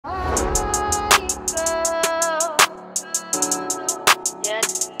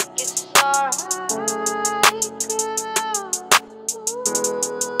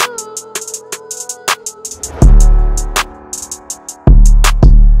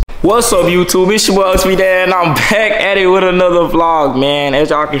What's up, YouTube? It's your boy XB Dad, and I'm back at it with another vlog, man. As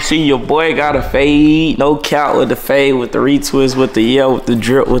y'all can see, your boy got a fade. No cap with the fade, with the retwist, with the yell, with the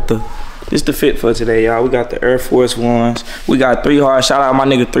drip, with the... This the fit for today, y'all. We got the Air Force Ones. We got 3 Hard. Shout out my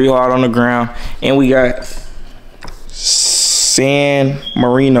nigga 3 Hard on the ground. And we got San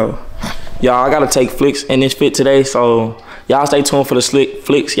Marino. Y'all, I gotta take flicks in this fit today, so y'all stay tuned for the slick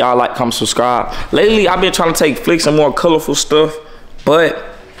flicks. Y'all like, comment, subscribe. Lately, I've been trying to take flicks and more colorful stuff, but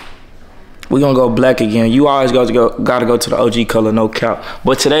we gonna go black again. You always gotta go to the OG color, no cap.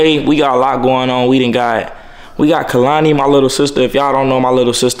 But today we got a lot going on. We got Kalani, my little sister. If y'all don't know my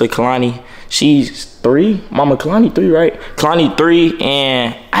little sister, Kalani, she's 3. Mama Kalani 3, right? Kalani 3,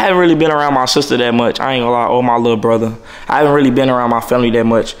 and I haven't really been around my sister that much. I ain't gonna lie, or my little brother. I haven't really been around my family that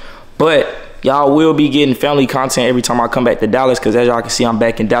much. But y'all will be getting family content every time I come back to Dallas, because as y'all can see, I'm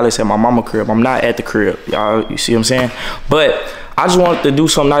back in Dallas at my mama crib. I'm not at the crib, y'all. You see what I'm saying? But I just wanted to do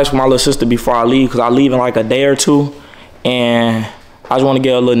something nice for my little sister before I leave, because I leave in like a day or two, and I just want to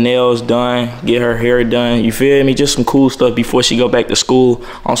get her little nails done, get her hair done, you feel me? Just some cool stuff before she go back to school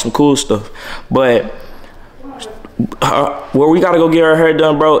on some cool stuff. But where we got to go get her hair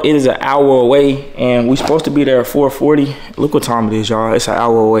done, bro, it is an hour away, and we supposed to be there at 4:40. Look what time it is, y'all. It's an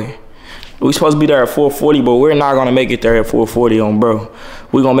hour away. We supposed to be there at 4:40, but we're not going to make it there at 4:40 on bro.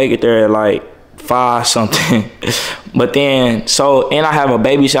 We're going to make it there at like 5 something. But then, and I have a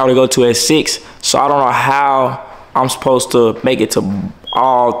baby shower to go to at 6, so I don't know how I'm supposed to make it to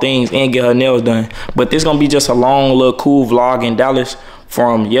all things and get her nails done. But this gonna be just a long little cool vlog in Dallas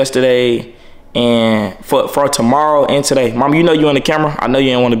from yesterday and for tomorrow and today. Mom, you know you in the camera. I know you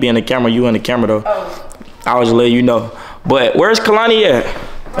didn't want to be in the camera. You in the camera though. Oh. I was just letting you know. But where's Kalani at?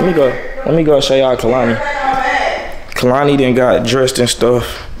 Let me go show y'all Kalani. Kalani then got dressed and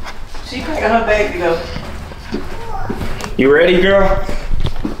stuff. She packing her bag to go. You ready, girl?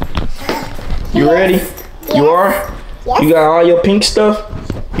 You ready? Yes. You are? Yes. You got all your pink stuff?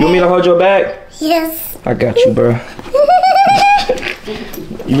 You want me to hold your bag? Yes. I got you, bro.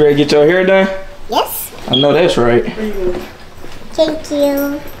 You ready to get your hair done? Yes. I know that's right. Thank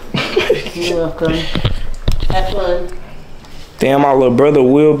you. You're welcome. Have fun. Damn, my little brother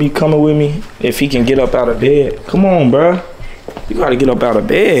will be coming with me if he can get up out of bed. Come on, bro. You gotta get up out of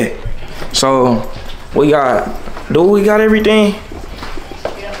bed. So, we got everything?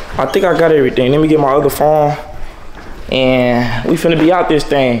 I think I got everything. Let me get my other phone. And we finna be out this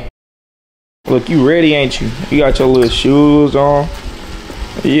thing. Look, you ready, ain't you? You got your little shoes on.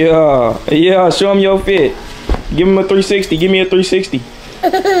 Yeah, show them your fit. Give him a 360, give me a 360. You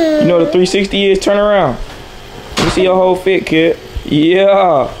know what a 360 is? Turn around. Let me see your whole fit, kid.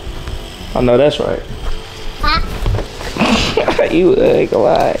 Yeah. I know that's right. You ain't gonna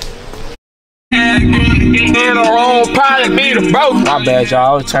lie. My bad,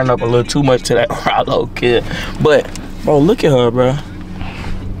 y'all. I was turning up a little too much to that Rollo kid. But, bro, look at her, bro.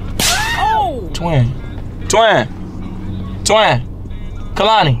 Oh! Twin.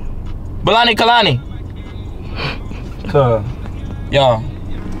 Kalani. Y'all.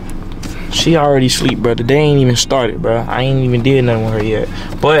 She already sleep, bro. The day ain't even started, bro. I ain't even did nothing with her yet.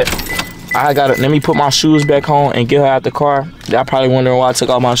 But I gotta, let me put my shoes back on and get her out the car. Y'all probably wondering why I took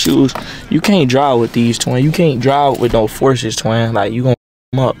off my shoes. You can't drive with these, twin. You can't drive with no forces, twin. Like, you gonna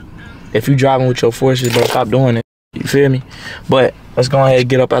them up. If you driving with your forces, bro, stop doing it. You feel me? But let's go ahead and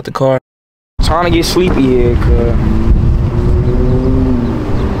get up out the car. Trying to get sleepy here, cuz.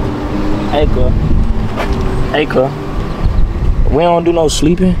 Hey, cuz. We don't do no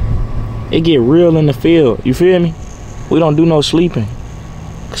sleeping. It get real in the field. You feel me? We don't do no sleeping.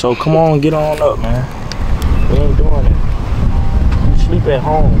 So come on, get on up, man. We ain't doing it. We sleep at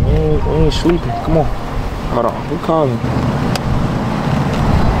home. We ain't sleeping. Come on. Hold on. Who calling?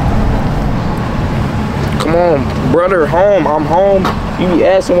 Come on, brother. Home. I'm home. You be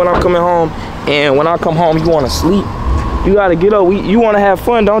asking when I'm coming home, and when I come home, you want to sleep. You gotta get up. You want to have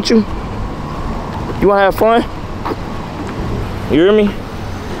fun, don't you? You want to have fun? You hear me?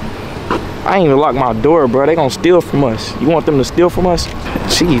 I ain't even lock my door, bro. They gonna steal from us. You want them to steal from us?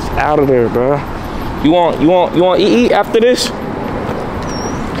 She's out of there, bro. You want eat after this?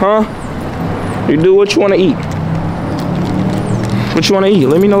 Huh? You do what you want to eat. What you want to eat?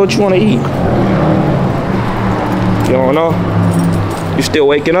 Let me know what you want to eat. You don't know? You still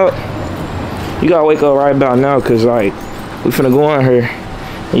waking up? You gotta wake up right about now, cause like we finna go on here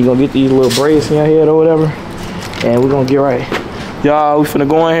and you gonna get these little braids in your head or whatever, and we gonna get right. Y'all, we finna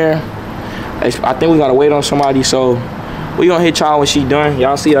go in here. I think we gotta wait on somebody, so we gonna hit y'all when she done.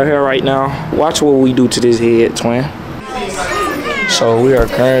 Y'all see her hair right now. Watch what we do to this head, twin. So we are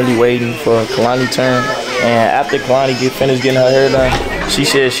currently waiting for Kalani turn, and after Kalani get finished getting her hair done, She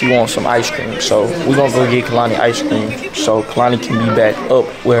said she wants some ice cream, so we're gonna go get Kalani ice cream so Kalani can be back up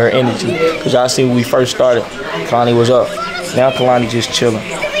with her energy. Cause y'all see when we first started, Kalani was up. Now Kalani just chilling.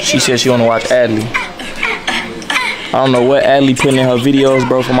 She said she wanna watch Adley. I don't know what Adley putting in her videos,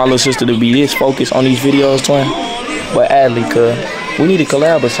 bro, for my little sister to be this focused on these videos, twin. But Adley, cuz we need to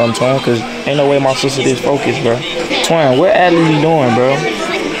collab or something, twin, cause ain't no way my sister this focused, bro. Twin, what Adley be doing, bro?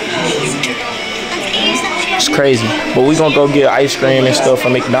 It's crazy. But we gonna go get ice cream and stuff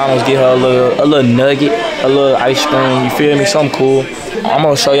from McDonald's, get her a little nugget, a little ice cream, you feel me? Something cool. I'm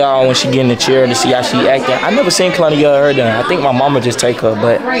gonna show y'all when she get in the chair to see how she acting. I never seen Kalani get her done. I think my mama just take her,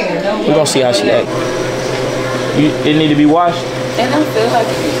 but we gonna see how she act. It need to be washed? It don't feel like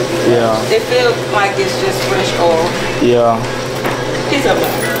it. Yeah. It feels like it's just fresh oil. Yeah. It's up there.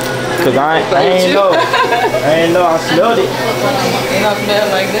 Cause I ain't know. I ain't know. I smelled it. It don't smell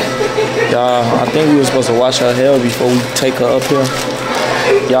like that. Y'all, I think we were supposed to wash her hair before we take her up here.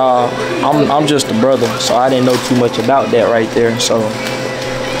 Y'all, I'm just a brother, so I didn't know too much about that right there. So,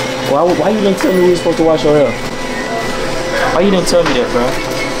 why you didn't tell me we were supposed to wash her hair? Why you didn't tell me that, bro?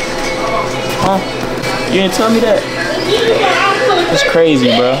 Huh? You didn't tell me that? It's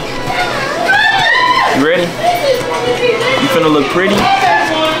crazy, bro. You ready? You finna look pretty?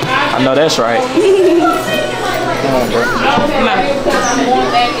 I know that's right. Come on, bro. Come on.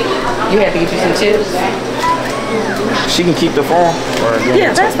 You have to get you some chips. She can keep the phone?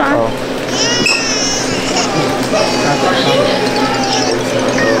 Yeah, that's fine. Oh.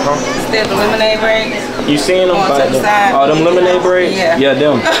 Instead of the lemonade breaks. You seen them? On to the side. Oh, them lemonade breaks? Yeah. Yeah,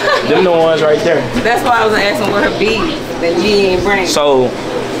 them. Them the ones right there. That's why I was asking where her beads that you ain't bring. So,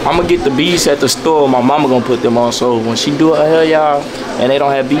 I'm gonna get the beads at the store. My mama gonna put them on. So when she do her hair, y'all, and they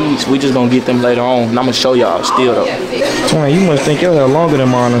don't have beads, we just gonna get them later on. And I'm gonna show y'all still though. Twin, you must think your hair longer than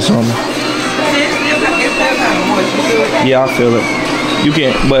mine or something. Yeah, I feel it. You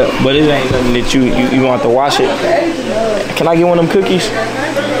can, but it ain't nothing that you want to wash it. Can I get one of them cookies?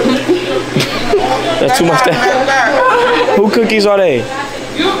 That's too much. Who cookies are they? I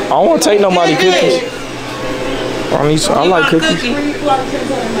don't want to take nobody cookies. I like cookies.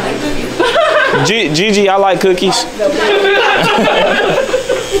 Gigi, I like cookies.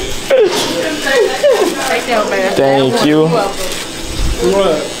 Thank you.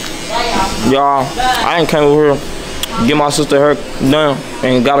 Y'all, I ain't came over here get my sister her done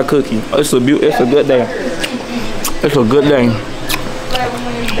and got a cookie. It's a good day. It's a good day.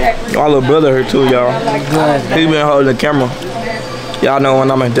 My little brother here too, y'all. He been holding the camera. Y'all know when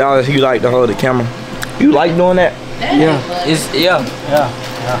I'm in Dallas, he like to hold the camera. You like doing that? Yeah.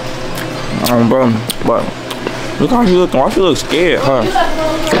 Bro, but look how she looking. Why she look scared, huh?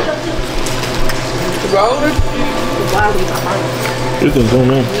 You can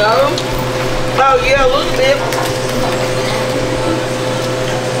zoom in. No. Oh yeah, a little bit.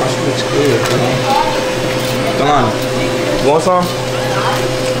 Why she look scared, Come on. You want some?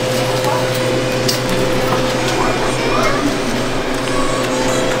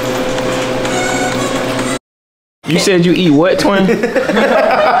 You said you eat what, twin?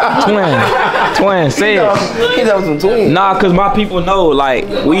 Twin, say it. He's on some twins. Nah, cause my people know, like,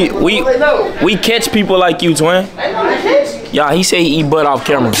 we catch people like you, twin. Yeah, he said he eat butt off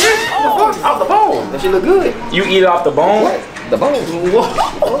camera. Off the bone. That shit look good. You eat it off the bone? The bone.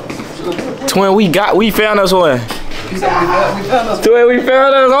 Twin, we found us one. Twin, we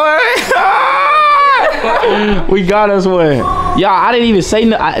found us one. We got us one. Y'all, I didn't even say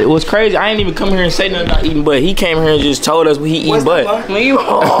nothing. It was crazy. I ain't even come here and say nothing about eating butt. He came here and just told us he eat butt. Oh,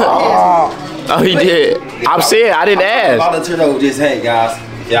 he did. I'm saying, I didn't ask. Volunteer though, just hey guys,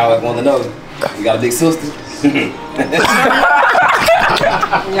 if y'all want to know, you got a big sister.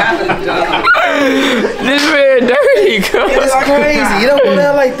 This man dirty, cuz. It's crazy. You don't do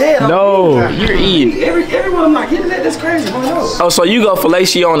that like that. No, you're eating. Everyone I'm not getting that. That's crazy. Oh, so you go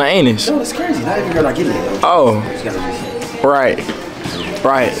fellatio on the anus? No, that's crazy. Not even girl not getting it. Oh, right.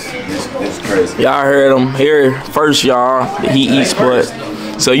 That's crazy. Y'all heard him here first, y'all. He eats butt.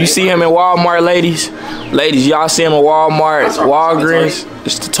 So you see him in Walmart, ladies? Ladies, y'all see him in Walmart, Walgreens.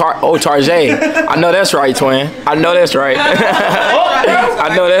 It's the Tarjay. I know that's right, twin. I know that's right.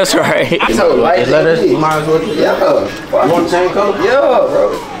 I know that's right. So light lettuce, might as well. Yeah. You want the same color? Yeah,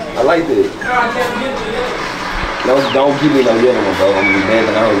 bro. I like this. No, don't give me no yellow one, bro. I'm gonna be mad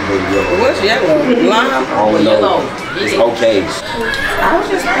that I always put yellow. What's yellow? Lime? I don't know. It's okay. I was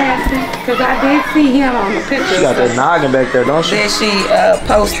just asking because I did see him on the picture. She got that noggin back there, don't she? Then she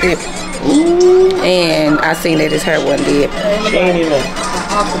posted, and I seen that his hair wasn't dead. She ain't even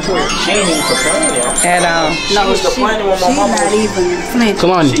complaining, y'all. And She was complaining when my mama not even flinching. Come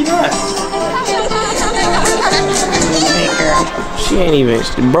on. She not. she She ain't even,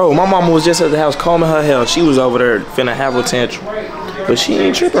 bro, my mama was just at the house combing her hair. She was over there finna have a tantrum. But she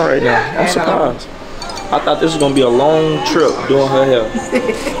ain't tripping right now. I'm surprised. I thought this was gonna be a long trip doing her hair.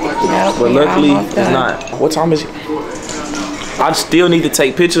 But luckily, it's not. What time is it? I still need to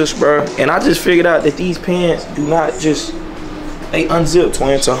take pictures, bro. And I just figured out that these pants do not just, they unzip,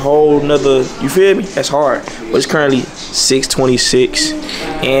 twin. It's a whole nother, you feel me? That's hard. But it's currently 6:26.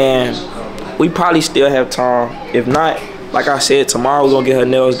 And we probably still have time. If not, like I said, tomorrow we're gonna get her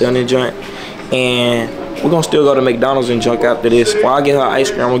nails done and junk. And we're gonna still go to McDonald's and junk after this. While I get her ice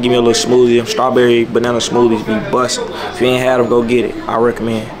cream, I'm gonna give me a little smoothie. Them strawberry banana smoothies be busting. If you ain't had them, go get it. I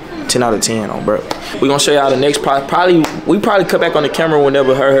recommend. 10 out of 10 on, bro. We're gonna show y'all the next part. We probably cut back on the camera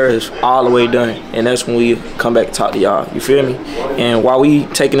whenever her hair is all the way done. And that's when we come back to talk to y'all. You feel me? And while we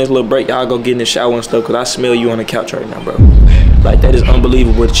taking this little break, y'all go get in the shower and stuff, cause I smell you on the couch right now, bro. Like, that is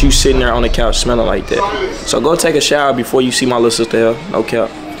unbelievable that you sitting there on the couch smelling like that. So go take a shower before you see my little sister hair. No cap.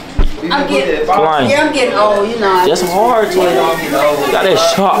 I'm getting, Klein. I'm getting old, you know. That's hard, twin. You got that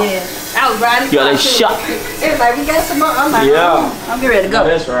shot. Yeah. I was riding. You got that shot. It was like, we got some more. I'm like, yeah. I'm getting ready to go.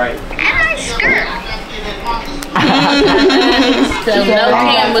 That's right.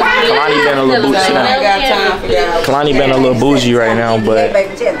 Kalani been a little bougie now. Kalani been a little bougie right now, but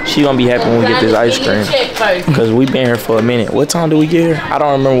she gonna be happy when we get this ice cream. Cause we been here for a minute. What time do we get here? I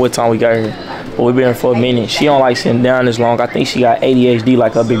don't remember what time we got here, but we been here for a minute. She don't like sitting down this long. I think she got ADHD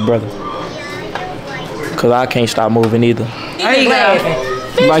like her big brother. Cause I can't stop moving either. There you go.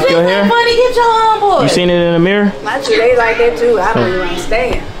 You like your hair? You seen it in the mirror? My they like that too. I don't even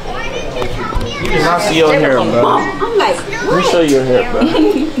understand. You did not see your hair, bro. I'm like, Let me show you your hair, bro.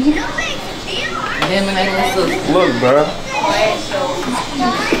 Look, bro.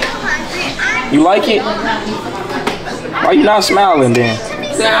 You like it? Why you not smiling then?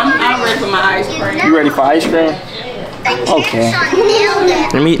 So I'm ready for my ice cream. You ready for ice cream? Okay.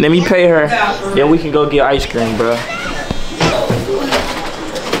 Let me pay her. Then we can go get ice cream, bro.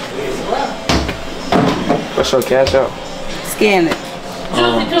 What's your cash out? scan it.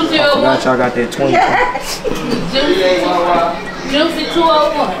 I forgot y'all got that 20. Juicy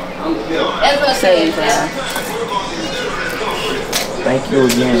 201. That's what Same time. Thank you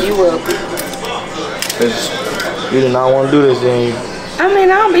again. You welcome. Cause you did not want to do this, then you. I mean,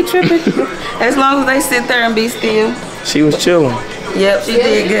 I don't be tripping. As long as they sit there and be still. She was chilling. Yep, she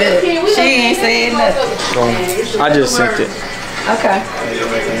did good. She ain't saying nothing. So I just sent it. Okay.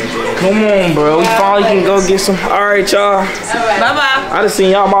 Come on, bro. We finally can go get some. All right, y'all. Bye-bye. I done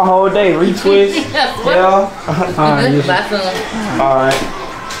seen y'all my whole day. Retwist. Yeah. All right.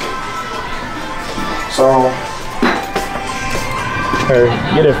 So, here,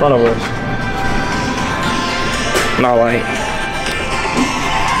 get in front of us. Not like.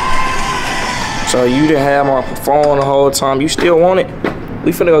 So you didn't have my phone the whole time. You still want it?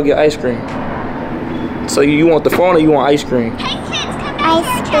 We finna go get ice cream. So you want the phone or you want ice cream?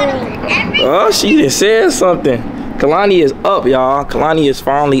 Ice cream. Oh, she just said something. Kalani is up, y'all. Kalani is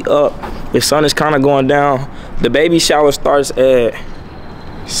finally up. The sun is kind of going down. The baby shower starts at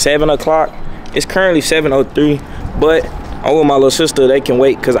 7 o'clock. It's currently 7:03, but I'm with my little sister. They can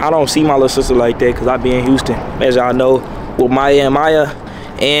wait because I don't see my little sister like that because I be in Houston, as y'all know, with Maya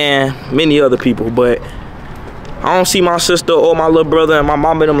and many other people. But I don't see my sister or my little brother and my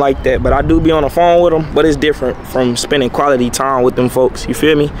mom and them like that, but I do be on the phone with them. But it's different from spending quality time with them folks, you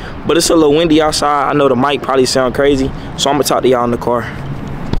feel me? But it's a little windy outside. I know the mic probably sound crazy, so I'm gonna talk to y'all in the car.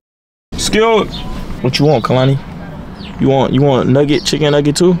 Skills. What you want, Kalani? You want nugget, chicken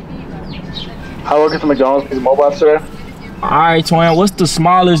nugget too? How do I get to McDonald's pizza mobile, sir? All right, Twan, what's the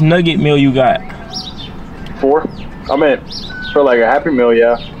smallest nugget meal you got? 4? I mean, for like a Happy Meal,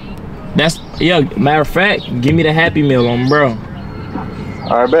 yeah. That's, yeah, matter of fact, give me the Happy Meal on, bro.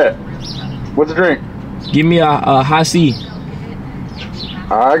 All right, bet. What's the drink? Give me a high C.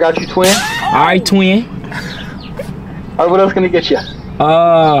 All right, I got you, twin. All right, twin. All right, what else can I get you?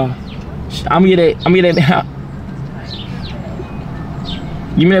 I'm gonna get that.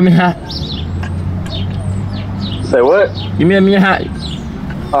 Give me that. Say what? Give me that.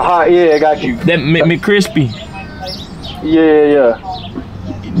 Yeah, I got you. That McCrispy. Yeah.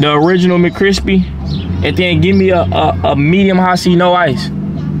 The original McCrispy, and then give me a medium high C, no ice.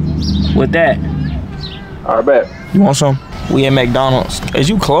 With that. All right, bet. You want some? We at McDonald's. Is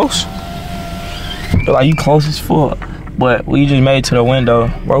you close? Feel like you close as fuck. But we just made it to the window.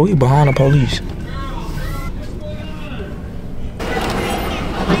 Bro, we behind the police.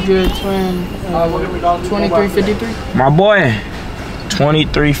 Good twin. 2353. My boy,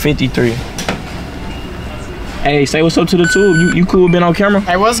 2353. Hey, say what's up to the tube. You cool been on camera?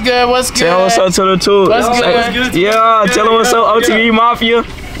 Hey, what's good? What's good? Tell what's up to the tube. What's good? Yeah, tell them what's up, OTB Mafia.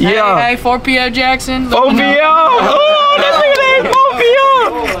 Yeah. Hey, 4PO Jackson. 4PO. Oh, that nigga named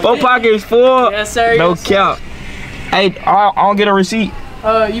 4PO. 4 pockets, 4. Yes, sir. No yes, cap. Hey, I don't get a receipt.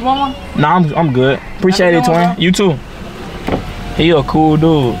 You want one? Nah, I'm good. Appreciate it, twin. You too. He a cool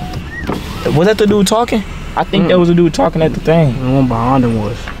dude. Was that the dude talking? I think that was the dude talking at the thing. The one behind him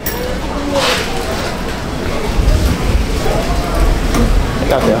was.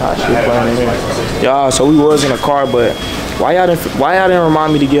 Got that hot shit playing in here. Y'all, so we was in a car, but why y'all didn't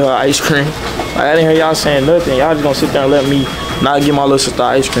remind me to get her ice cream? I didn't hear y'all saying nothing. Y'all just gonna sit there and let me not get my little sister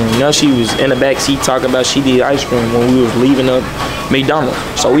ice cream. You know, she was in the back seat talking about she did ice cream when we was leaving the McDonald's.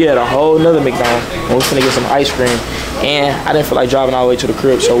 So we had a whole nother McDonald's and we was finna get some ice cream. And I didn't feel like driving all the way to the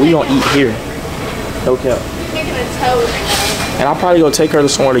crib, so we gonna eat here. No cap. And I'll probably go take her to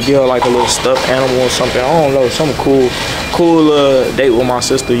somewhere to get her like a little stuffed animal or something. I don't know, some cool date with my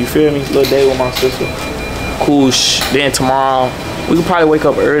sister. You feel me? Little date with my sister. Cool. Then tomorrow we could probably wake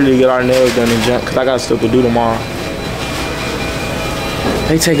up early to get our nails done and jump, cause I got stuff to do tomorrow.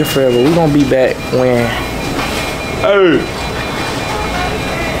 They taking forever. We gonna be back when. Hey,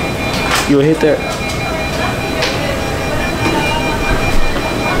 you will hit that?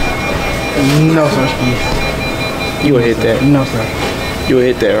 No, sir. You will hit that. No, sir. You will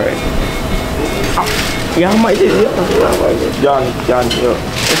hit that, right? Yeah, I might do it. Y'all,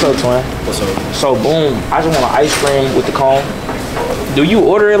 what's up, twin? What's up? So, boom, I just want an ice cream with the cone. Do you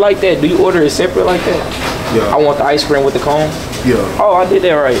order it like that? Do you order it separate like that? Yeah. I want the ice cream with the cone. Yeah. Oh, I did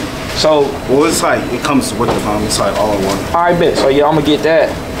that right. So, well, it's like, it comes with the cone. It's like all in one. All right, bet. So, yeah, I'm going to get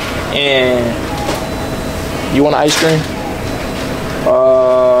that. And you want an ice cream?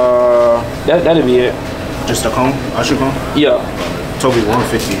 That'll be it. Just a cone? Ice cream cone? Yeah. Told me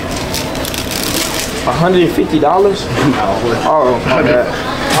 $150. $150? Oh, my bad.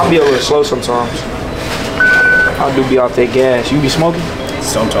 I'll be a little slow sometimes. I do be off that gas. You be smoking?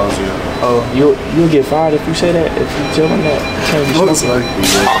 Sometimes, yeah. Oh, you'll get fired if you say that. If you tell them that you can't be smoking.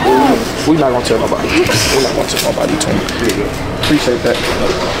 We're not gonna tell nobody. We're not gonna tell nobody. Appreciate that.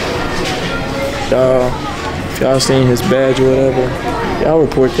 If y'all seen his badge or whatever, y'all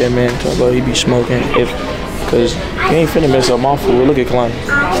report that man. Talk about he be smoking. Cause he ain't finna mess up my food. Look at Kalani.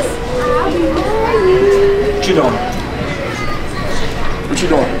 What you doing? What you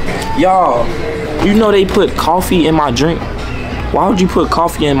doing? Y'all, you know they put coffee in my drink. Why would you put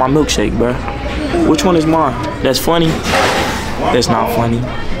coffee in my milkshake, bruh? Which one is mine? That's funny? That's not funny.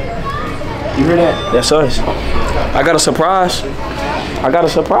 You hear that? That's us. I got a surprise. I got a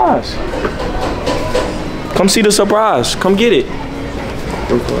surprise. Come see the surprise. Come get it.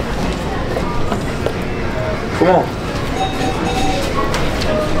 Come on.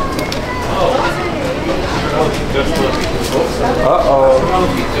 Uh-oh.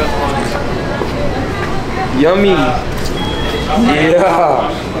 Yummy.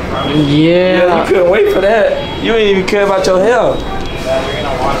 Yeah. You couldn't wait for that. You didn't even care about your health.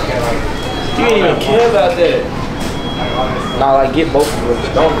 You didn't even care about that. Nah, like, get both of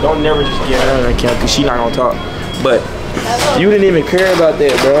us. Don't never just get her in account, because she not gonna talk. But you didn't even care about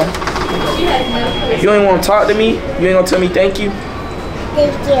that, bro. You ain't want to talk to me? You ain't gonna tell me thank you?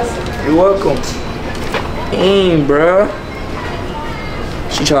 Thank you. You're welcome. Dang, bro.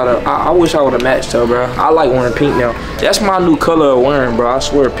 She tried to. I wish I would have matched her, bro. I like wearing pink now. That's my new color of wearing, bro. I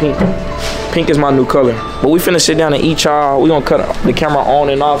swear, pink. Pink is my new color. But we finna sit down and eat, y'all. We gonna cut the camera on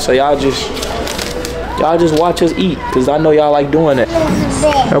and off, so y'all just watch us eat, cause I know y'all like doing it.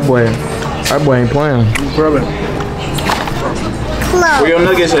 That boy ain't playing. Brother. Where your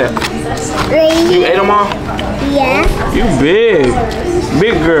nuggets at? You ate them all? Yeah. You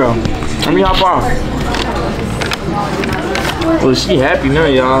big girl. Let me hop off. Well, she happy now,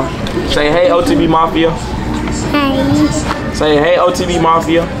 y'all. Say hey, OTB Mafia. Hey. Say hey, OTB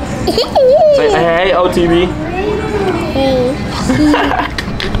Mafia. Say hey, OTB. Hey.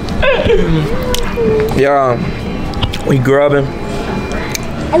 Yeah, we grubbing.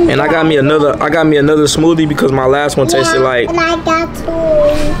 And I got me another smoothie because my last one tasted like. And I got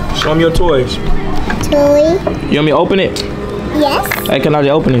toys. Show me your toys. Toy. You want me to open it? Yes. Hey, can I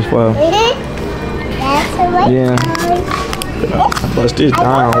just open this for you? That's right. Yeah. Bust this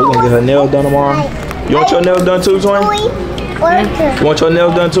down. We're gonna get her nails done tomorrow. You want your nails done too, Twin? You want your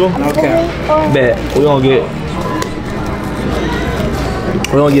nails done too? Okay. Bet. We're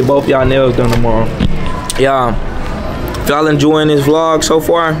gonna get both y'all nails done tomorrow. Yeah. If y'all enjoying this vlog so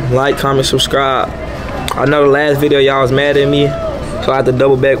far, like, comment, subscribe. I know the last video y'all was mad at me, so I had to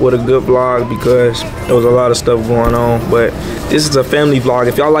double back with a good vlog because there was a lot of stuff going on. But this is a family vlog.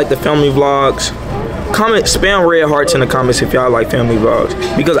 If y'all like the family vlogs, comment, spam red hearts in the comments if y'all like family vlogs,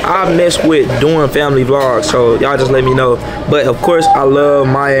 because I mess with doing family vlogs, so y'all just let me know. But of course I love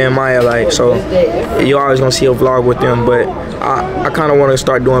Maya and Maya, like, so you always gonna see a vlog with them. But I kind of want to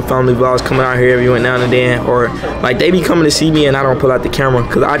start doing family vlogs, coming out here every now and then, or like they be coming to see me and I don't pull out the camera,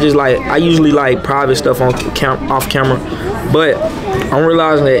 because I usually like private stuff on off camera. But I'm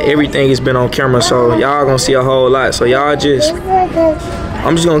realizing that everything has been on camera, so y'all gonna see a whole lot. So y'all just,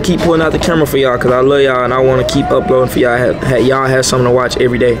 I'm just gonna keep pulling out the camera for y'all, because I love y'all and I want to keep uploading for y'all. Y'all have something to watch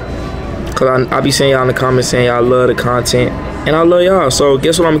every day, because I be seeing y'all in the comments saying y'all love the content, and I love y'all. So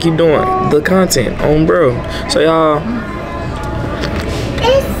guess what I'm gonna keep doing? The content on bro. So y'all,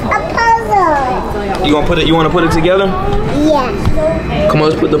 It's a puzzle. you gonna put it, you want to put it together? Yeah. Come on,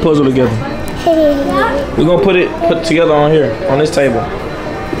 let's put the puzzle together. We're gonna put it together on here, on this table.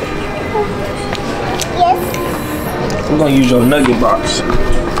 Yes. We're gonna use your nugget box,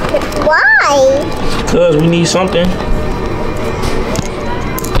 Why? because we need something.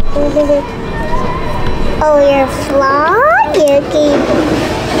 Oh, you're vlogging.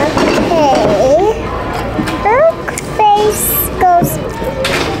 Okay. Her face goes.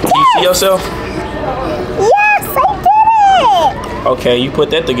 Do you see yourself? Yes, I did it. Okay, you put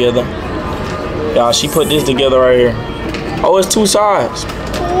that together. Y'all, she put this together right here. Oh, it's two sides.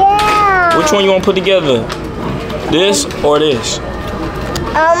 Yeah. Which one you want to put together? This or this? Look.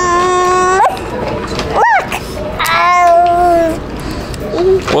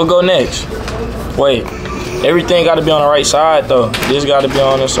 What go next? Wait, everything got to be on the right side though. This got to be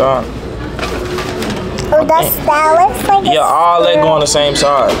on the side. Oh, that looks like. Yeah, all that go on the same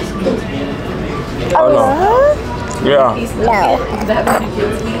side. Oh no. Yeah. No.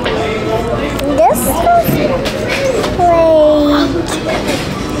 This looks like.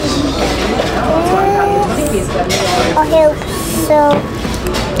 Okay, so.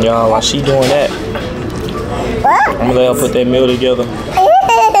 Y'all, while she doing that, What? I'm gonna let her put that meal together.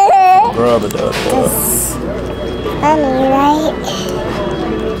 Rub it up. Funny, right?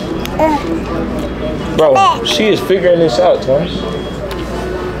 Bro, she is figuring this out, Twins.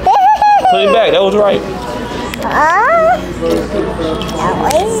 Put it back. That was right.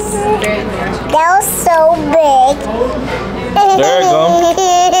 That was so big. There you go.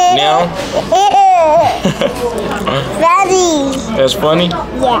 Now. Funny. That's funny?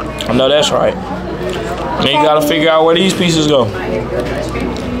 Yeah. I know that's right. Now you gotta figure out where these pieces go.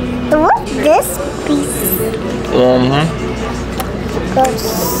 What's this piece? Goes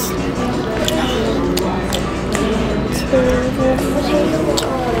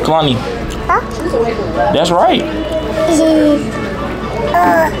Kalani, Huh? that's right.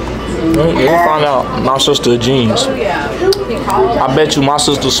 You'll find out my sister jeans. I bet you my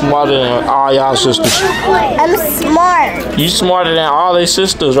sister's smarter than all y'all sisters. I'm smart. You smarter than all their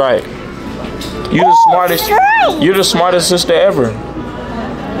sisters, right? You the smartest. Right. You're the smartest sister ever.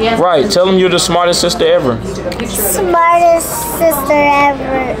 Right. Tell them you're the smartest sister ever. Smartest sister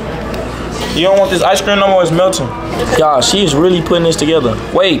ever. You don't want this ice cream no more. It's melting. Y'all, she is really putting this together.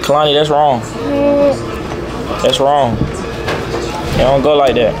 Wait, Kalani, that's wrong. That's wrong. You don't go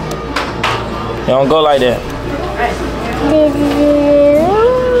like that. You don't go like that.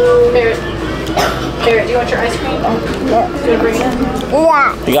 Barrett, do you want your ice cream? Good bring it.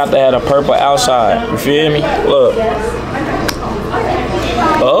 Yeah. You got to have the purple outside. You feel me? Look.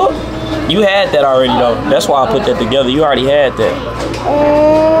 Oh, you had that already though. That's why I put that together. You already had that.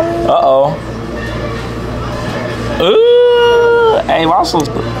 Uh-oh. Ooh. Hey, my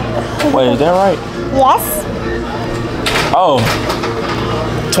sister. Wait, is that right? Yes. Oh.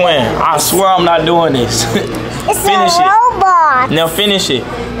 Twin, I swear I'm not doing this. It's Finish a it. robot. Now finish it.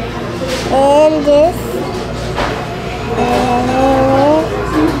 And this.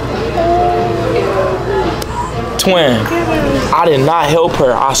 Twin, I did not help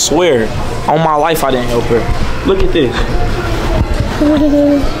her. I swear. On my life, I didn't help her. Look at this.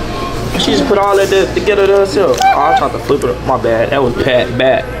 She just put all that together herself. Oh, I tried to flip it. My bad. That was bad.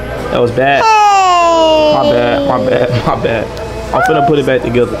 That was bad. Hey. My bad. I'm finna put it back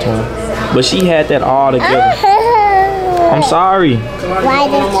together, twin. But she had that all together. I'm sorry. Why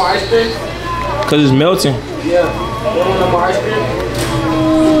did Cause it's melting.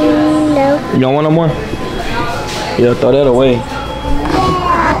 No. You don't want no more? Yeah, throw that away.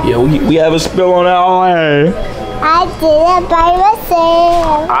 Yeah, we have a spill on that wine. I did it by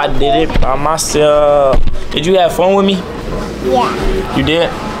myself. I did it by myself. Did you have fun with me? Yeah. You did?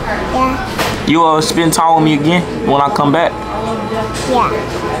 Yeah. You spend time with me again when I come back? Yeah.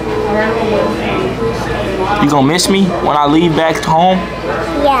 You gonna miss me when I leave back home?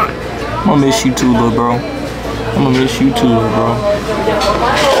 Yeah. I'm gonna miss you too, little bro. I'm gonna miss you too, little bro.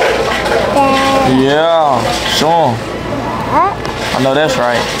 Yeah, sure. I know that's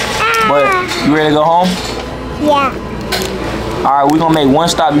right. But you ready to go home? Yeah. All right, we're gonna make one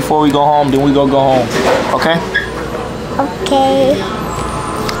stop before we go home, then we gonna go home. Okay? Okay.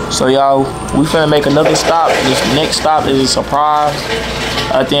 So y'all, we finna make another stop. This next stop is a surprise.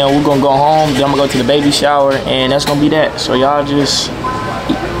 Then we're gonna go home. Then I'm gonna go to the baby shower, and that's gonna be that. So y'all just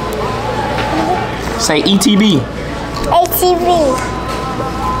say ETB. ATV.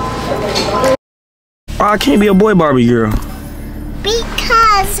 I can't be a boy Barbie girl.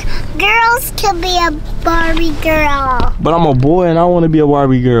 Because girls can be a Barbie girl. But I'm a boy and I want to be a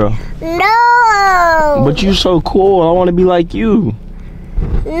Barbie girl. No. But you so cool. I want to be like you.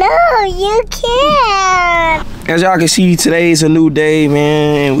 No, you can't. As y'all can see, today is a new day,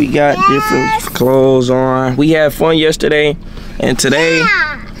 man. And we got different clothes on. We had fun yesterday, and today,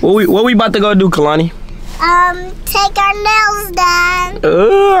 what we about to go do, Kalani? Take our nails done.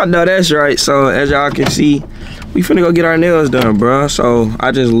 I know that's right. So as y'all can see, we finna go get our nails done, bruh. So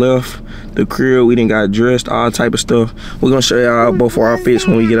I just left the crib. We done got dressed, all type of stuff. We're gonna show y'all both of our fits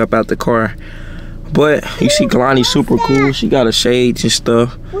when we get up out the car. But you see Kalani super cool. She got a shades and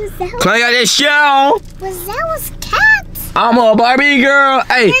stuff. Kalani got that shit on. Was cats? I'm a Barbie girl.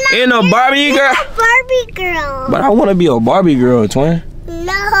 Hey, ain't a Barbie girl. A Barbie girl. But I wanna be a Barbie girl, twin.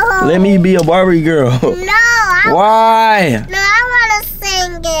 No. Let me be a Barbie girl. No. Why? No, I wanna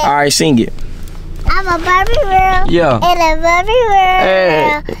sing it. All right, sing it. I'm a Barbie girl. Yeah. And a Barbie girl.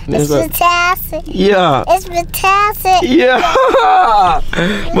 Hey, it's fantastic. Yeah. It's fantastic. Yeah.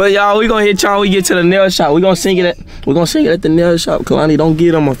 But y'all, we gonna hit y'all when we get to the nail shop. We gonna sing it at the nail shop. Kalani, don't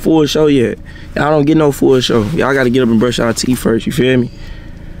get them a full show yet. Y'all don't get no full show. Y'all gotta get up and brush our teeth first, you feel me?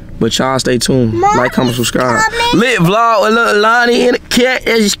 But y'all stay tuned. Mom, like, comment, subscribe. Lit vlog with little Lonnie and the cat.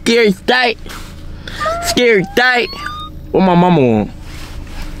 That's a scary sight. Scary sight. What my mama want?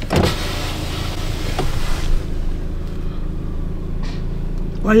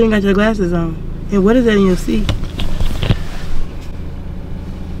 Why you ain't got your glasses on? And what is that in your seat?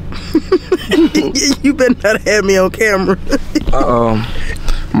 You better not have me on camera.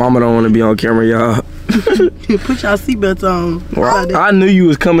 Mama don't want to be on camera, y'all. Put y'all seatbelts on. Well, I knew you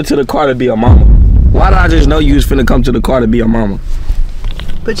was coming to the car to be a mama. Why did I just know you was finna come to the car to be a mama?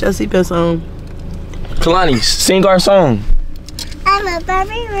 Put your seatbelts on. Kalani, sing our song. I'm a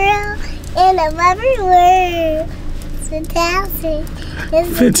Barbie girl in a Barbie world. It's fantastic.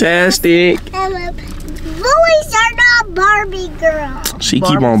 It's Fantastic. Boys are not Barbie girls. She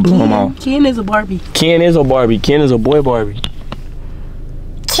keep on blowing them off. Ken is a Barbie. Ken is a Barbie. Ken is a boy Barbie.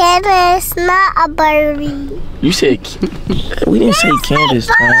 Ken is not a Barbie. You said we didn't say Ken this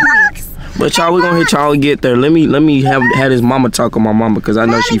time. But y'all, we gonna hit y'all get there. Let me have his mama talk on my mama, because I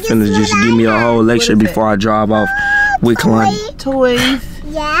know she finna just give me a whole lecture before I drive off with Kalani. Toys.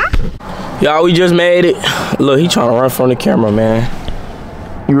 Yeah. Y'all, we just made it. Look, he trying to run from the camera, man.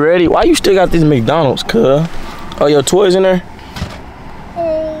 You ready? Why you still got this McDonald's, cuz? Oh, your toys in there?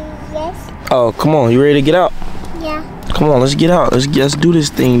 Yes. Oh, come on. You ready to get out? Yeah. Come on, let's get out. Let's do this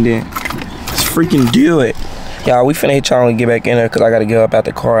thing then. Let's freaking do it. Y'all, we finna hit y'all and get back in there because I gotta get up out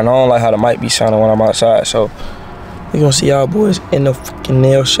the car, and I don't like how the mic be sounding when I'm outside. So we gonna see y'all boys in the freaking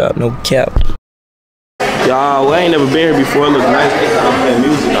nail shop, no cap. Y'all, we ain't never been here before. It look nice. They got playing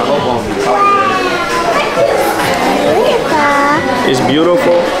music. I hope I'm be talking. It's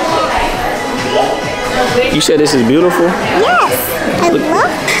beautiful. You said this is beautiful? Yes. I love the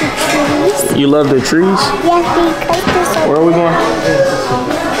trees. You love the trees? Yes, because they're so Where are we going?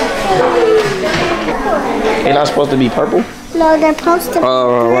 They're not supposed to be purple? No, they're supposed to be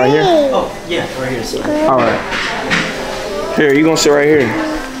right here? green. Oh, yeah, right here. So. Alright. Here, you gonna sit right here.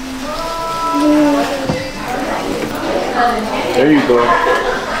 There you go.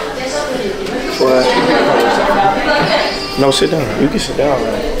 What? No, sit down. You can sit down.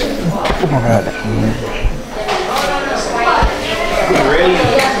 Alright. You ready?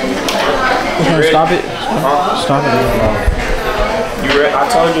 You ready? Stop it. Stop it. You ready? I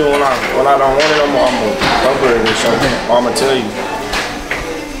told you when I don't want it, I'm gonna cover it or something. I'm gonna tell you.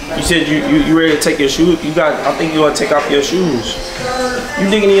 You said you ready to take your shoes? I think you want to take off your shoes. You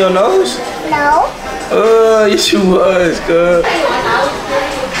digging in your nose? No. Yes you was, good.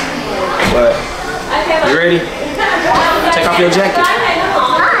 But you ready? Take off your jacket.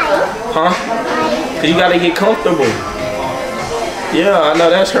 Huh? Cause you gotta get comfortable. Yeah, I know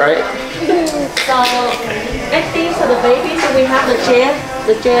that's right. So next thing for the baby, so we have the chair,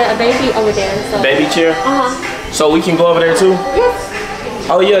 a baby over there. So. Baby chair? So we can go over there too? Yes.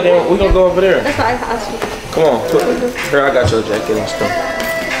 Oh yeah, then we gonna go over there. That's why I asked you. Come on, here I got your jacket and stuff.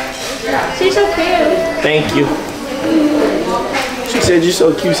 She's so cute. Thank you. She She said you're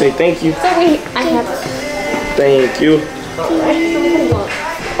so cute. Say thank you. So I have. Thank you.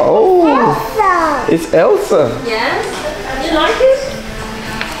 Oh, it's Elsa. Yes. You like it?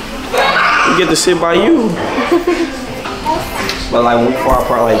 We get to sit by you. But like when we far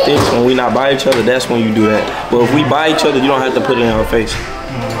apart like this, when we not by each other, that's when you do that. But if we by each other, you don't have to put it in her face.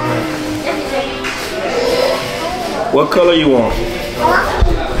 What color you want? You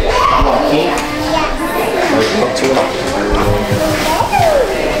want pink?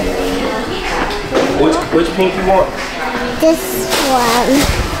 Which pink you want? This one.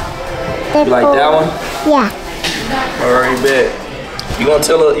 You like that one? Yeah. Alright, bet. You gonna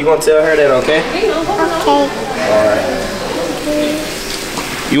tell her that, okay? Okay. Alright.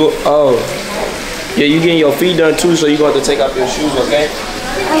 Yeah, you getting your feet done too, so you gonna have to take off your shoes, okay?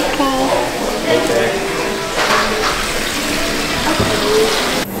 Okay. Okay.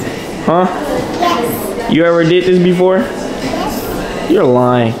 Huh? Yes. You ever did this before? Yes. You're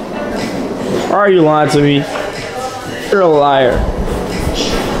lying. Why are you lying to me? You're a liar.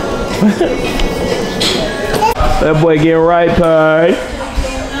 That boy getting right, bud.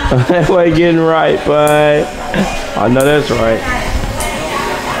 That boy getting right, bud. I know that's right.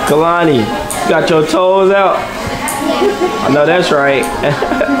 Kalani, you got your toes out. I know that's right.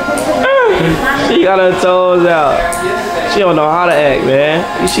 She got her toes out. She don't know how to act,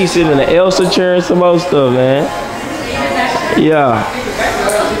 man. She sitting in the Elsa chair and some other stuff, man. Yeah.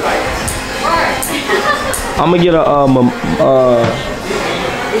 I'm gonna get a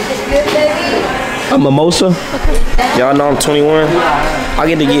mimosa. Y'all know I'm 21. I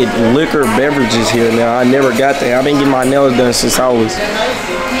get to get liquor beverages here now. I never got that. I've been getting my nails done since I was,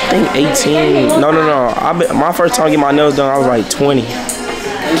 I think 18. No. My first time getting my nails done, I was like 20.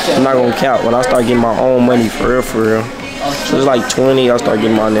 I'm not gonna count when I start getting my own money for real. So it's like 20, I start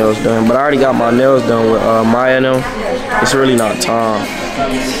getting my nails done. But I already got my nails done with Maya and them. It's really not time.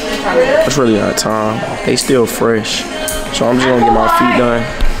 It's really not time. They still fresh. So I'm just gonna get my feet done.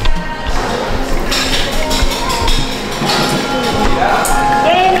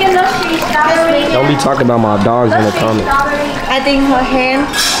 Don't be talking about my dogs in the comments. I think her hand,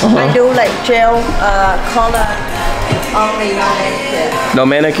 I do like gel color only, no manicure. No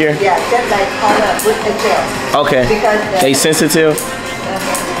manicure? Yeah, just like color with the gel. Okay. Because they sensitive?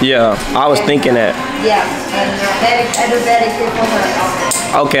 Yeah, I was thinking that. Yeah, and I do manicure for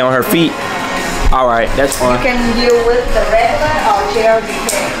her. Okay, on her feet. All right, that's fine. You can deal with the regular or gel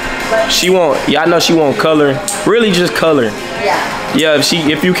depends. She won't. Yeah, I know she won't color. Really, just color. Yeah. Yeah,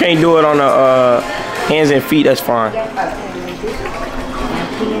 if you can't do it on the hands and feet, that's fine.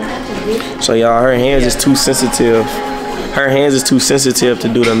 So y'all, her hands is too sensitive. Her hands is too sensitive to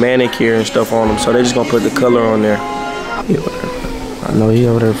do the manicure and stuff on them. So they just gonna put the color on there. I know he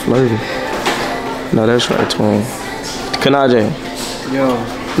over there flirting. No, that's right, twin. Kanaje. Yo.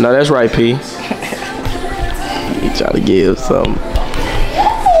 No, that's right, P. He trying to give something.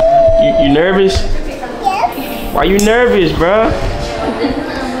 You nervous? Yes. Why you nervous, bruh?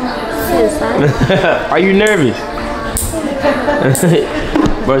 Are you nervous?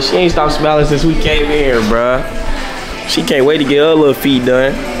 Bro, she ain't stopped smiling since we came in here, bruh. She can't wait to get her little feet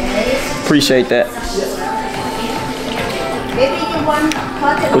done. Appreciate that.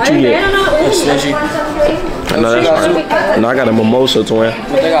 What you get? I know that's right. No, I got a mimosa, twin.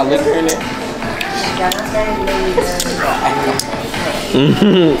 But they got liquor in it.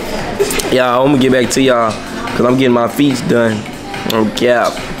 Yeah, I'm gonna get back to y'all because I'm getting my feet done. Oh,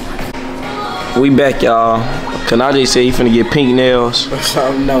 cap. We back, y'all. Kanaje said he finna get pink nails.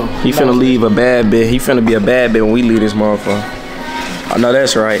 No. He finna leave a bad bitch. He finna be a bad bitch when we leave this motherfucker. I know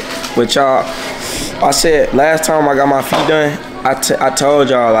that's right. But y'all, I said last time I got my feet done, I told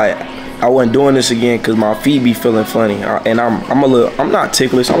y'all like I wasn't doing this again because my feet be feeling funny. And I'm not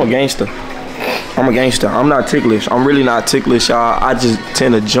ticklish. I'm a gangster. I'm not ticklish. I'm really not ticklish, y'all. I just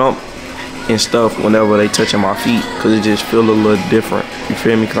tend to jump and stuff whenever they touching my feet because it just feel a little different. You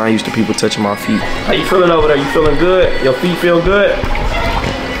feel me? Because I'm used to people touching my feet. How you feeling over there? You feeling good? Your feet feel good?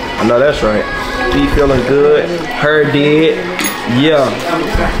 I know that's right. Feet feeling good. Her did. Yeah.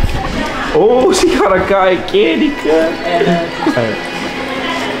 Oh, she got a guy candy cut.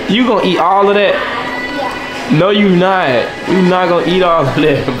 You gonna eat all of that? Yeah. No, you not. You not gonna eat all of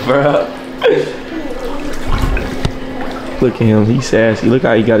that, bro. Look at him, he's sassy. Look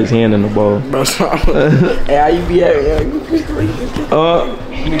how he got his hand in the bowl. Bro, hey, how you be at? I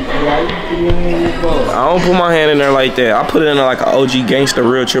don't put my hand in there like that. I put it in there like an OG gangster,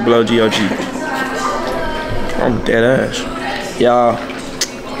 real triple OG. I'm dead ass. Y'all,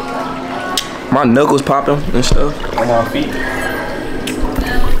 my knuckles popping and stuff on my feet.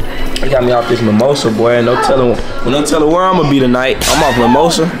 They got me off this mimosa, boy. No telling where I'm gonna be tonight. I'm off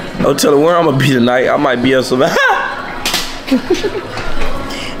mimosa. No telling where I'm gonna be tonight. I might be up some. That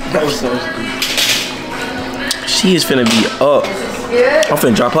was so stupid. She is finna be up. I'm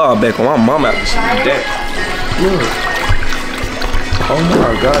finna drop her back on my mom after she do that. Look. Oh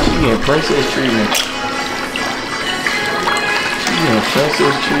my God, she getting princess treatment. She getting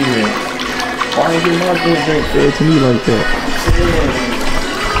princess treatment. Why ain't you not gonna drink fed to me like that?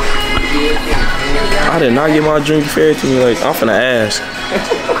 I did not get my drink fed to me like that. I'm finna ask.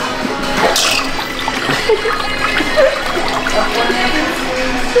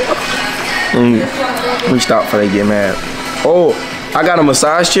 Let me stop before they get mad. Oh, I got a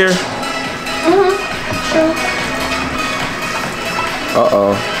massage chair. Sure.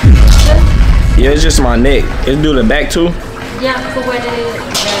 Uh-oh. Yeah, it's just my neck. It's do the back too? Yeah, so where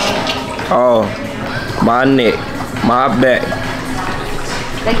Oh, my neck, my back.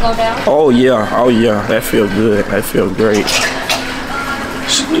 they go down? Oh yeah, that feel good. That feel great.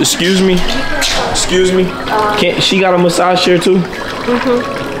 Excuse me? Can't she got a massage chair too?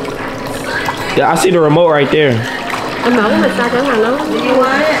 Yeah, I see the remote right there. Do you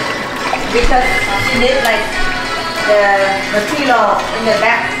want it? Because you need like the pillow in the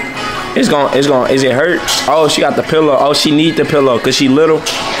back. Is it hurt? Oh, she got the pillow. Oh, she need the pillow because she little.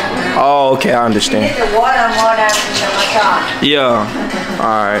 Oh, okay, I understand. You need the water more than the massage. Yeah. All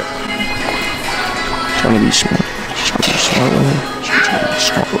right. Trying to be smart. Trying to be smart with him. Trying to be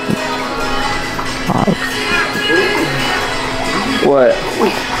smart with him. All right. What?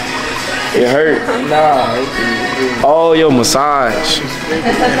 It hurt? Nah. Oh, your massage.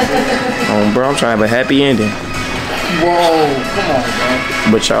 Oh, bro, I'm trying to have a happy ending. Whoa, come on,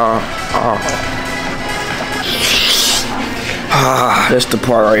 bro. But y'all, that's the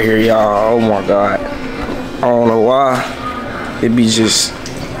part right here, y'all. Oh my God. I don't know why. It be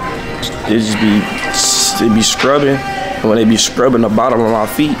scrubbing. And when they be scrubbing the bottom of my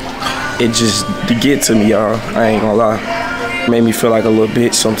feet, it just to get to me, y'all. I ain't gonna lie. It made me feel like a little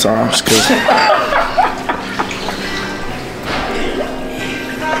bitch sometimes, cause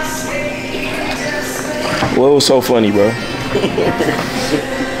what was so funny, bro?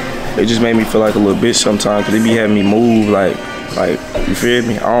 It just made me feel like a little bitch sometimes, cause they be having me move like you feel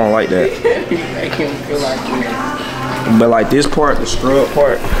me? I don't like that. Make him feel like you. But like this part, the scrub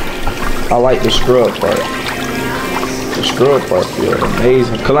part, I like the scrub part. The scrub part feel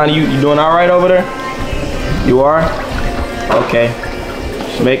amazing. Kalani, you doing all right over there? You are? Okay.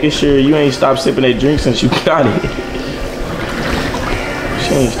 Just making sure you ain't stopped sipping that drink since you got it.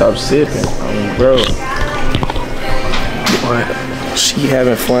 She ain't stopped sipping. I mean, bro. But she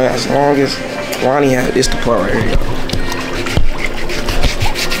having fun as long as Ronnie had this the part right here.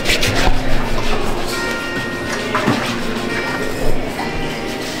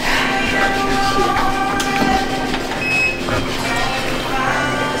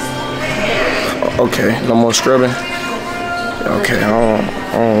 Okay, no more scrubbing. Okay, I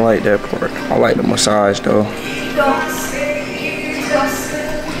don't like that part. I like the massage though.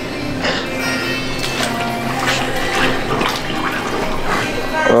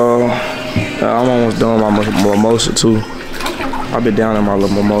 I'm almost done with my mimosa too. I've been down in my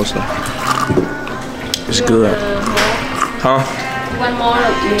little mimosa. It's good. Huh? One more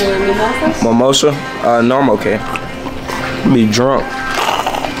mimosa? Mimosa? No, I'm okay. I'm be drunk.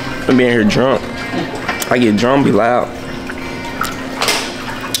 I'm being here drunk. I get drunk, be loud.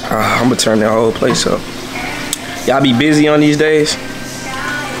 I'm gonna turn that whole place up. Y'all be busy on these days?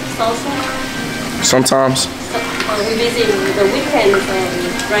 Sometimes. We busy the weekend,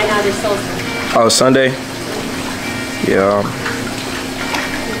 right now it's salsa. Oh, Sunday? Yeah.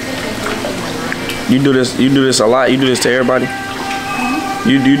 You do this a lot? You do this to everybody?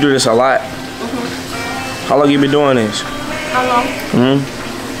 You do this a lot? How long you been doing this? How long?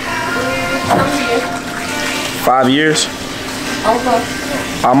 5 years? Over.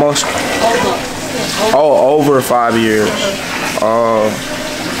 Almost? Over. Oh, over 5 years. Oh,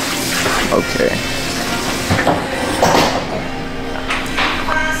 okay.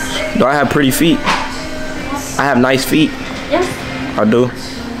 Do I have pretty feet? I have nice feet. Yes. I do.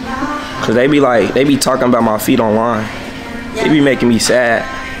 Cause they be talking about my feet online. They be making me sad.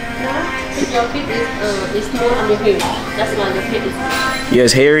 Your feet is more on your heel. That's why your feet is. Yeah,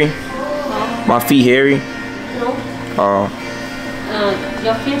 it's hairy. My feet hairy. No.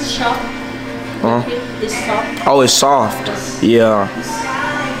 Your feet is soft. Your feet is soft. Oh, it's soft. Yeah.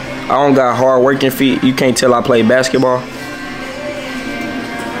 I don't got hard working feet. You can't tell I play basketball.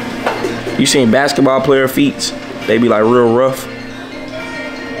 You seen basketball player feet? They be like real rough.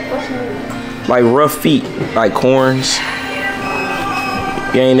 Like rough feet, like corns.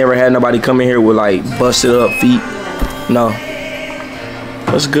 You ain't never had nobody come in here with like busted up feet? No.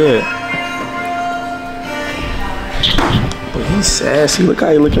 That's good. But he's sassy. Look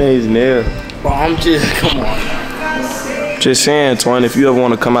how he looking at his nails. Bro, I'm just, come on. Just saying, Twin, if you ever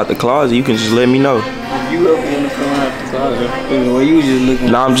want to come out the closet, you can just let me know. If you ever want to come out the closet, well, you was just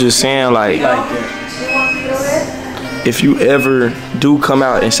looking. No, I'm just saying, like that. if you ever do come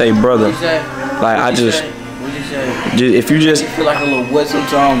out and say, brother, like I just, if you just I feel like a little wet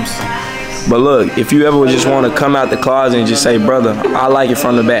sometimes. But look, if you ever just want to come out the closet and just say, brother, I like it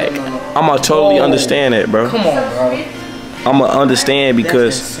from the back, I'ma totally understand that, bro. Come on, bro. I'ma understand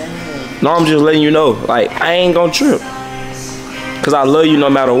because, no, I'm just letting you know, like, I ain't gonna trip. Cause I love you no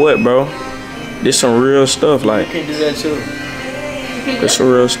matter what, bro. This some real stuff, like. You can do that too. This some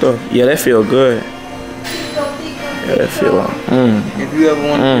real stuff. Yeah, that feel good. Yeah, that feel, If you ever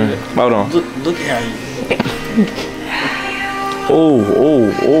want to do that. Hold on. Look at how you.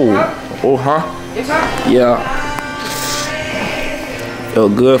 Oh, huh? Yeah.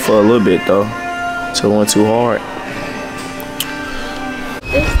 Felt good for a little bit though. Till it went too hard.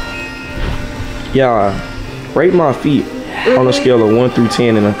 Yeah, rate my feet on a scale of 1 through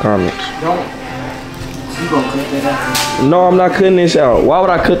 10 in the comments. You gonna cut that out? No, I'm not cutting this out. Why would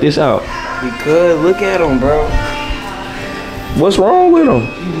I cut this out? Because look at them, bro. What's wrong with them?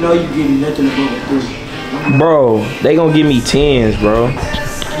 You know you getting nothing above a 3. Bro, they gonna give me 10s, bro.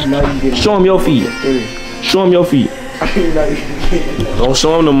 You know you getting show him your feet. Show him your feet. Don't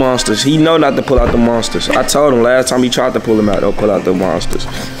show him the monsters. He know not to pull out the monsters. I told him last time he tried to pull them out, don't pull out the monsters.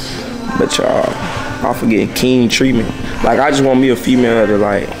 But y'all, I forget king treatment. Like I just want me a female to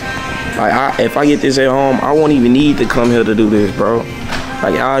like if I get this at home, I won't even need to come here to do this, bro.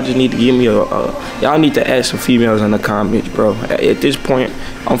 Like y'all just need to give me y'all need to add some females in the comments, bro. At this point,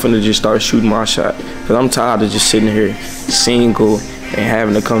 I'm finna just start shooting my shot. Cause I'm tired of just sitting here single and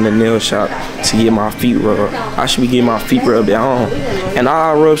having to come to the nail shop to get my feet rubbed. I should be getting my feet rubbed at home. And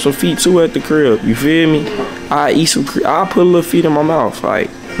I'll rub some feet too at the crib, you feel me? I'll put a little feet in my mouth, like,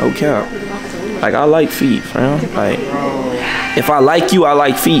 no cap. Like, I like feet, fam. Like, if I like you, I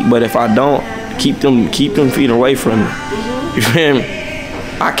like feet. But if I don't, keep them feet away from me. You feel me?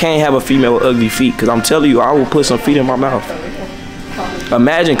 I can't have a female with ugly feet, because I'm telling you, I will put some feet in my mouth.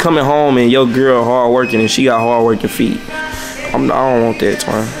 Imagine coming home and your girl hard working and she got hard working feet. I don't want that,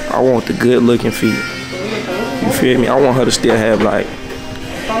 Twin. I want the good looking feet. You feel me? I want her to still have like,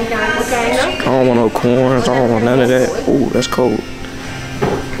 I don't want no corns. I don't want none of that. Ooh, that's cold.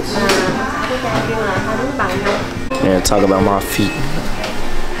 Man, talk about my feet.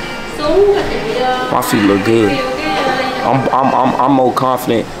 My feet look good. I'm more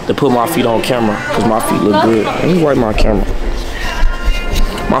confident to put my feet on camera because my feet look good. Let me wipe my camera.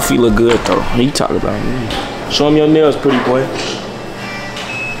 My feet look good though. He talk about me. Show him your nails, pretty boy.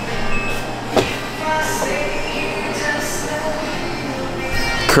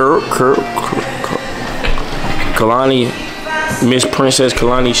 Kalani, Miss Princess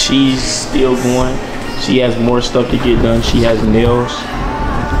Kalani, she's still going. She has more stuff to get done. She has nails.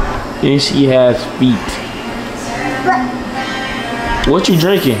 Then she has feet. What you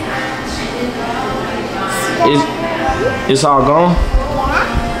drinking? It's all gone?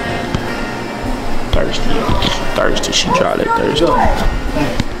 Thirsty. She tried it thirsty.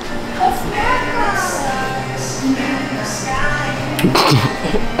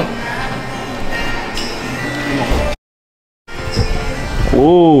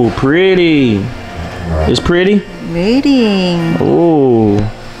 Ooh, pretty. It's pretty? Pretty. Ooh.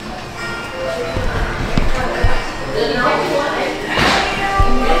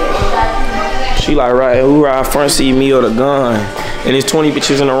 She like, right, who ride front seat, me or the gun? And there's 20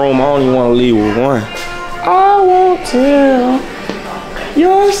 bitches in the room, I don't even want to leave with one. I won't tell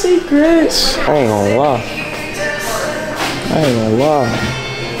your secrets. I ain't gonna lie.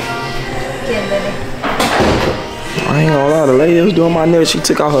 The lady that was doing my nails, she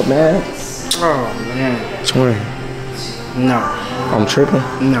took out her mask. Oh, man. Twin. No. I'm tripping?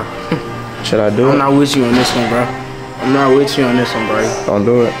 No. Should I do it? I'm not with you on this one, bro. I'm not with you on this one, bro. Don't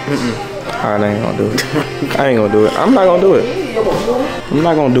do it? I ain't gonna do it. I ain't gonna do it. I'm not gonna do it. I'm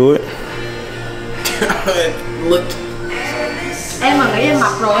not gonna do it. Look. Em mà nghĩ em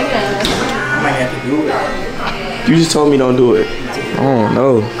mập rồi kìa. I might have to do it. You just told me don't do it. Oh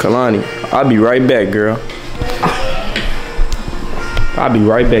no, Kalani. I'll be right back, girl. I'll be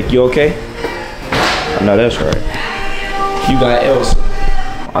right back. You okay? I know that's right. You got Elsa.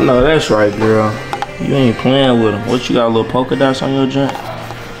 I know that's right, girl. You ain't playing with him. What, you got a little polka dots on your joint?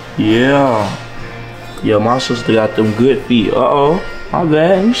 Yeah. Yeah, my sister got them good feet. Uh-oh. My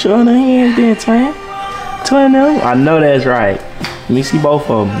bad. You showing her hands then, twin? Twin them? I know that's right. Let me see both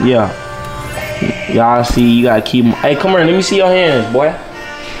of them. Yeah. Y'all see, you gotta keep them. Hey, come here. Let me see your hands, boy.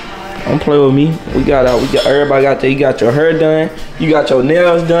 Don't play with me. We got everybody got there. You got your hair done. You got your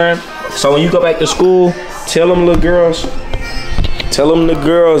nails done. So when you go back to school, tell them the girls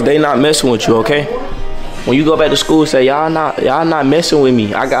they not messing with you, okay? When you go back to school, say y'all not messing with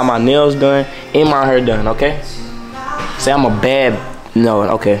me. I got my nails done and my hair done, okay? Say I'm a bad, no,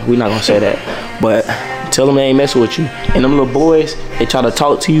 okay, we not gonna say that. But tell them they ain't messing with you. And them little boys, they try to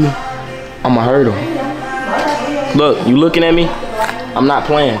talk to you, I'ma hurt them. Look, you looking at me? I'm not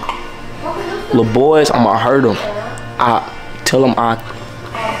playing. Little boys, I'ma hurt them.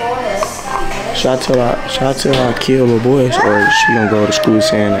 Should I tell her I kill little boys, or she gonna go to school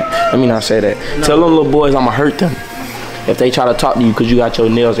saying that? Let me not say that. No. Tell them little boys I'ma hurt them if they try to talk to you because you got your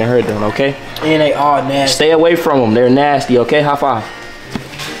nails and hair done, okay? And they all nasty. Stay away from them. They're nasty, okay? High five.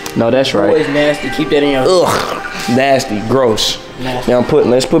 No, that's right. Boys nasty. Keep that in your. Ugh, nasty, gross. Nasty. Now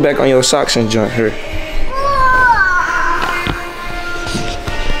let's put back on your socks and junk here.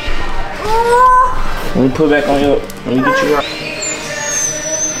 Let me put back on your. Let me get you right.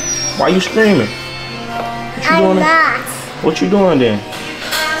 Why you screaming? What you doing? What you doing then?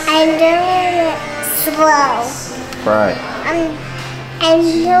 I'm doing it slow. Right. I'm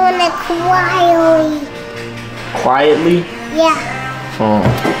doing it quietly. Quietly? Yeah.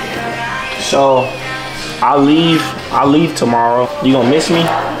 So I leave tomorrow. You gonna miss me?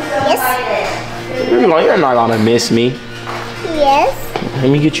 Yes. You're not gonna miss me. Yes.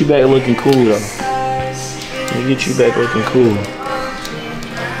 Let me get you back looking cool though. Let me get you back looking cool.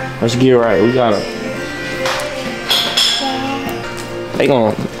 Let's get right. We gotta. They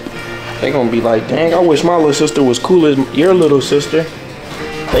gonna be like, dang, I wish my little sister was cool as your little sister.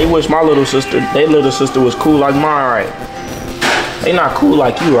 They wish their little sister was cool like mine, right? They not cool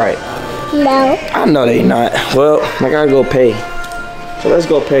like you, right? No. I know they not. Well, I gotta go pay. So let's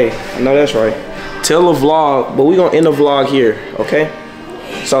go pay. I know that's right. Tell the vlog, but we gonna end the vlog here, okay?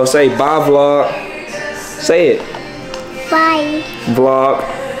 So say bye vlog. Say it. Bye. Vlog.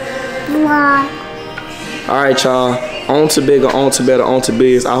 Vlog. Alright y'all, on to bigger, on to better, on to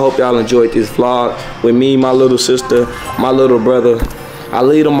biz. I hope y'all enjoyed this vlog with me, my little sister, my little brother. I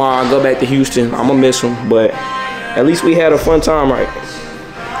leave tomorrow, I go back to Houston. I'ma miss him, but at least we had a fun time, right?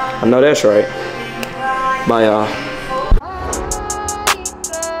 I know that's right. Bye y'all.